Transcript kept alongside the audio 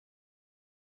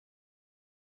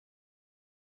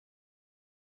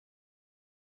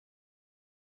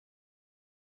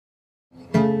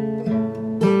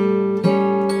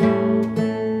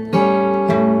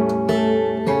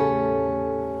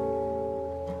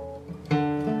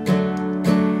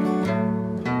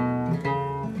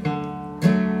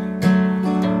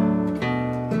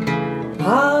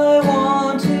I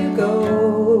want to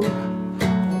go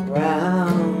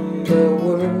around the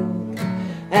world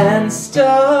and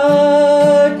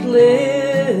start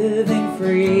living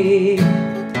free.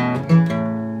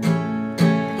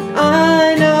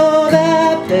 I know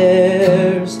that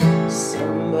there's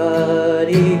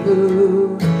somebody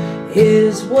who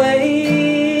is waiting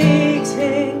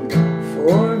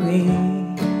for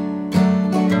me.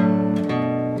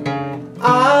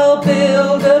 I'll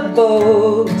build a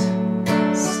boat,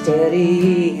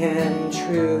 steady and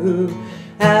true,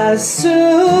 as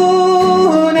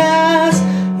soon as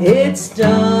it's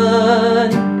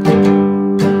done.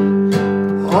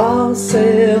 I'll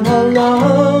sail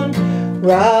alone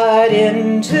right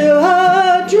into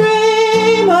a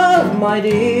dream of my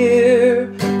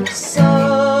dear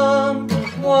someone.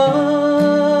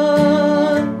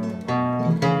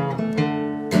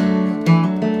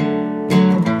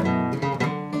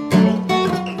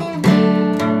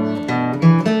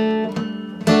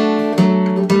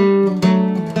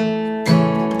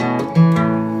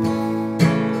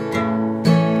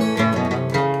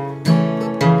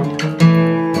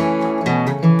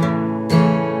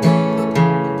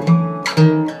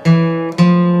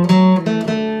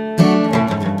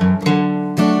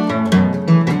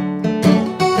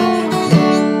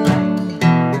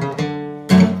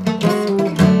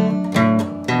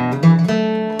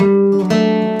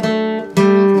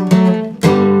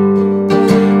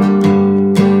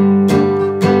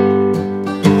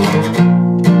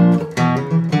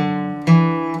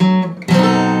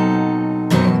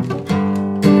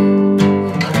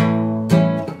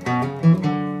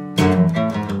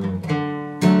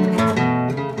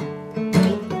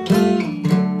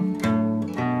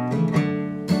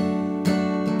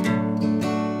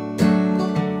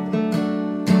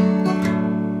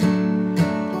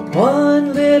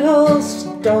 One little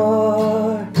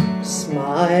star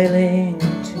smiling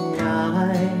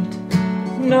tonight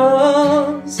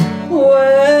knows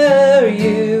where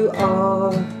you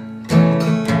are.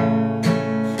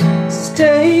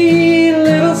 Stay,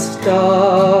 little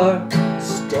star,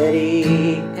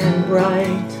 steady and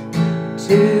bright,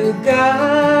 to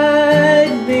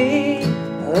guide me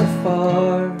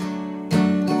afar.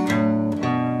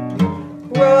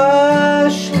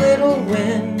 Rush, little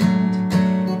wind,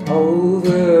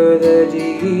 over the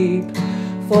deep,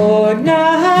 for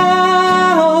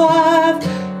now I've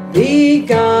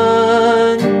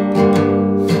begun.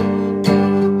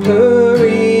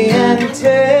 Hurry and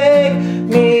take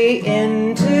me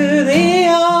into the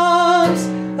arms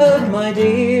of my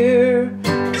dear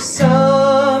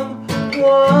someone.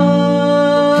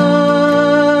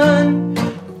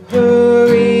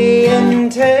 Hurry and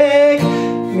take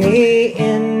me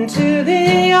into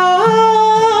the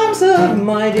arms of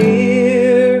my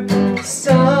dear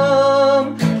someone.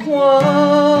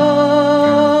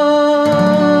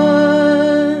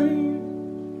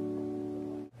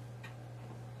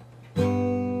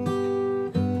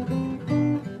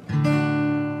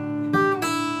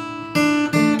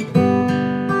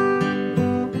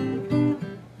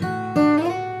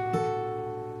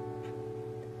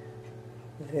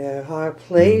 There are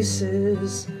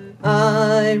places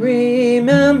I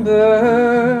remember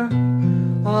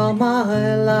all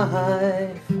my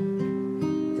life,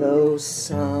 though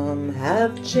some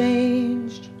have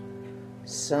changed,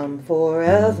 some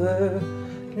forever,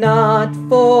 not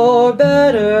for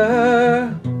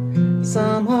better.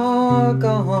 Some are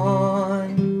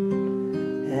gone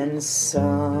and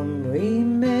some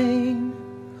remain.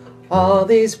 All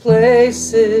these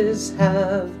places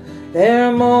have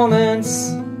their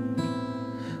moments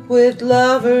with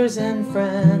lovers and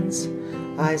friends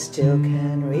I still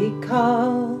can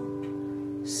recall.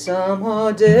 Some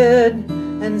are dead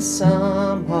and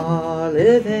some are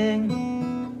living.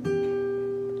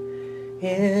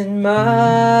 In my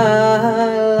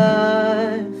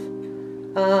life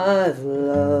I've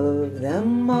loved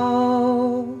them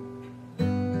all.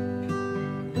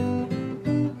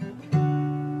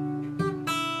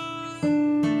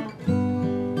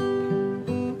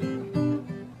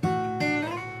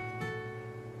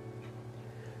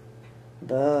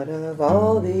 But of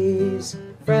all these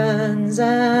friends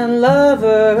and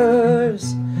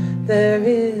lovers, there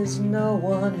is no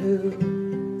one who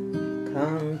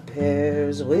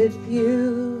compares with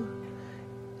you.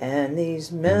 And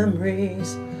these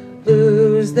memories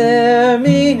lose their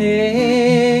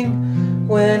meaning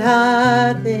when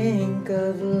I think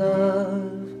of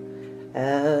love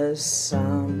as some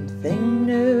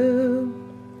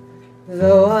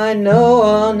Though I know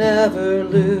I'll never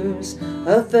lose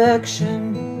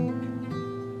affection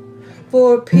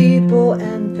for people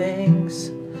and things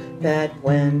that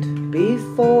went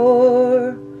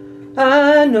before,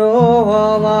 I know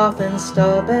I'll often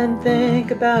stop and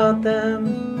think about them.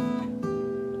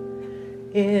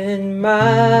 In my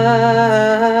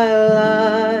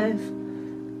life,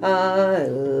 I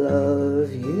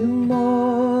love you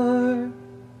more.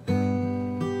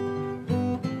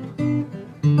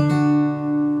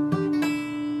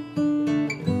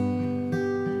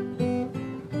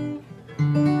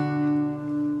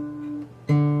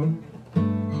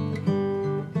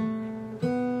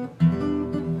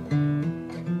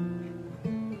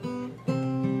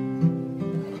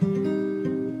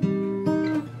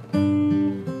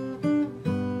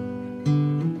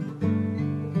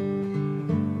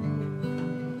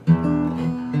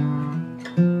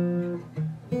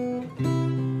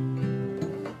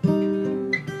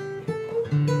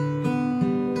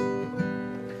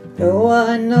 Though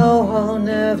I know I'll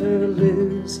never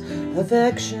lose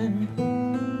affection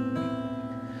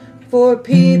for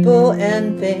people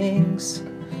and things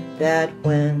that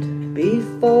went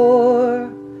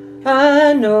before,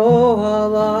 I know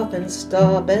I'll often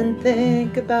stop and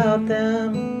think about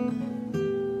them.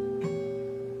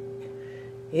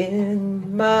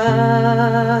 In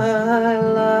my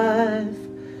life,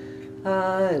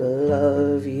 I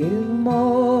love you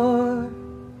more.